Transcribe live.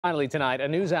Finally tonight, a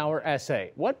NewsHour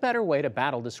essay. What better way to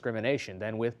battle discrimination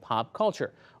than with pop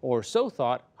culture? Or so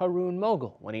thought Haroon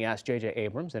Moghul when he asked J.J.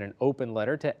 Abrams in an open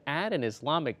letter to add an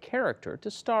Islamic character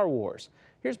to Star Wars.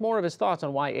 Here's more of his thoughts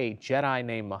on why a Jedi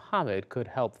named Muhammad could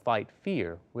help fight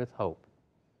fear with hope.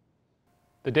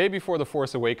 The day before The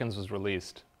Force Awakens was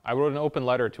released, I wrote an open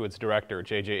letter to its director,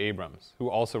 J.J. Abrams,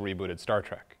 who also rebooted Star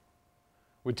Trek.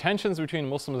 With tensions between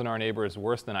Muslims and our neighbors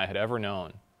worse than I had ever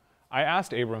known, I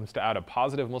asked Abrams to add a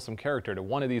positive Muslim character to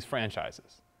one of these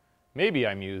franchises. Maybe,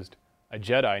 I mused, a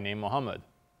Jedi named Muhammad.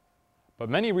 But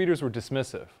many readers were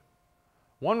dismissive.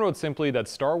 One wrote simply that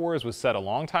Star Wars was set a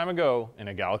long time ago in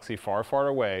a galaxy far, far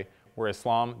away where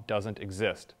Islam doesn't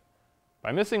exist.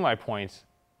 By missing my point,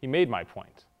 he made my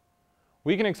point.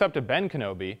 We can accept a Ben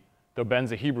Kenobi, though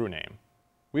Ben's a Hebrew name.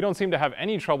 We don't seem to have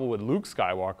any trouble with Luke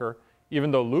Skywalker,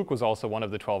 even though Luke was also one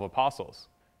of the 12 apostles.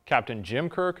 Captain Jim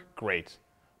Kirk, great.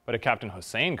 But a Captain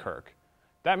Hussein Kirk,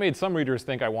 that made some readers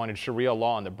think I wanted Sharia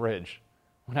law on the bridge,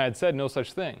 when I had said no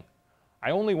such thing.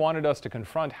 I only wanted us to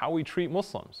confront how we treat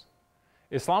Muslims.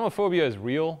 Islamophobia is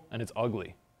real and it's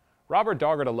ugly. Robert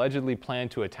Doggett allegedly planned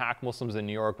to attack Muslims in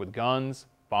New York with guns,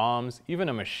 bombs, even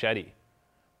a machete.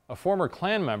 A former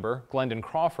Klan member, Glendon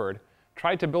Crawford,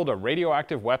 tried to build a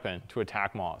radioactive weapon to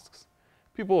attack mosques.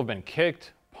 People have been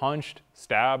kicked, punched,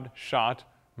 stabbed, shot,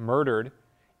 murdered,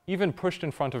 even pushed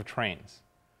in front of trains.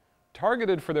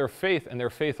 Targeted for their faith and their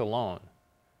faith alone.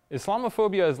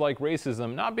 Islamophobia is like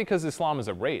racism not because Islam is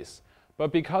a race,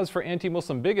 but because for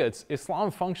anti-Muslim bigots,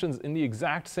 Islam functions in the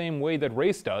exact same way that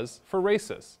race does for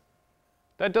racists.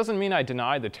 That doesn't mean I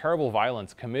deny the terrible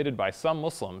violence committed by some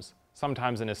Muslims,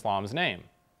 sometimes in Islam's name.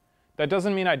 That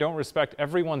doesn't mean I don't respect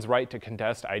everyone's right to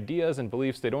contest ideas and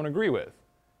beliefs they don't agree with,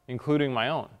 including my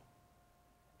own.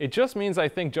 It just means I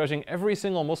think judging every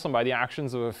single Muslim by the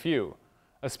actions of a few,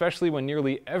 especially when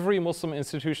nearly every Muslim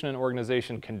institution and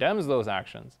organization condemns those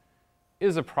actions,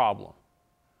 is a problem.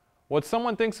 What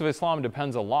someone thinks of Islam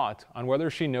depends a lot on whether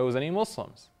she knows any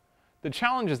Muslims. The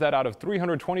challenge is that out of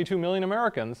 322 million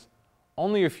Americans,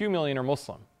 only a few million are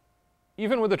Muslim.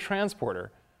 Even with a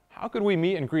transporter, how could we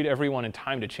meet and greet everyone in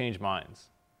time to change minds?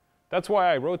 That's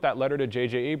why I wrote that letter to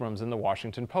J.J. Abrams in the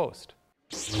Washington Post.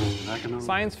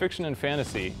 Science fiction and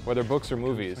fantasy, whether books or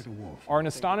movies, are an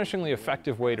astonishingly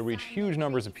effective way to reach huge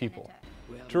numbers of people,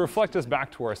 to reflect us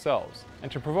back to ourselves, and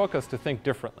to provoke us to think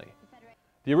differently.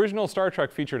 The original Star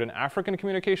Trek featured an African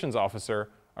communications officer,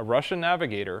 a Russian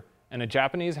navigator, and a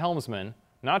Japanese helmsman,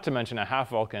 not to mention a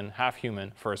half-Vulcan,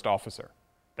 half-human first officer.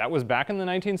 That was back in the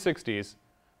 1960s,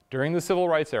 during the Civil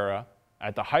Rights era,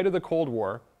 at the height of the Cold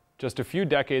War, just a few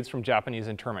decades from Japanese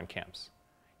internment camps.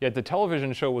 Yet the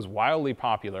television show was wildly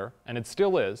popular, and it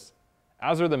still is,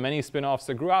 as are the many spin-offs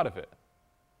that grew out of it.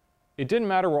 It didn't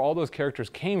matter where all those characters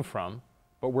came from,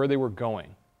 but where they were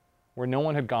going, where no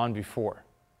one had gone before.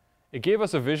 It gave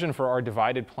us a vision for our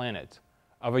divided planet,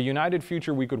 of a united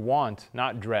future we could want,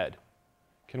 not dread.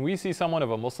 Can we see someone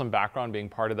of a Muslim background being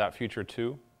part of that future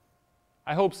too?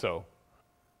 I hope so.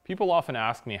 People often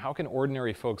ask me, how can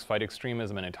ordinary folks fight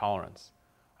extremism and intolerance?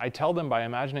 I tell them by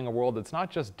imagining a world that's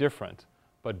not just different,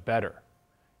 but better.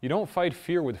 You don't fight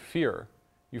fear with fear,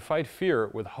 you fight fear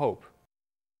with hope.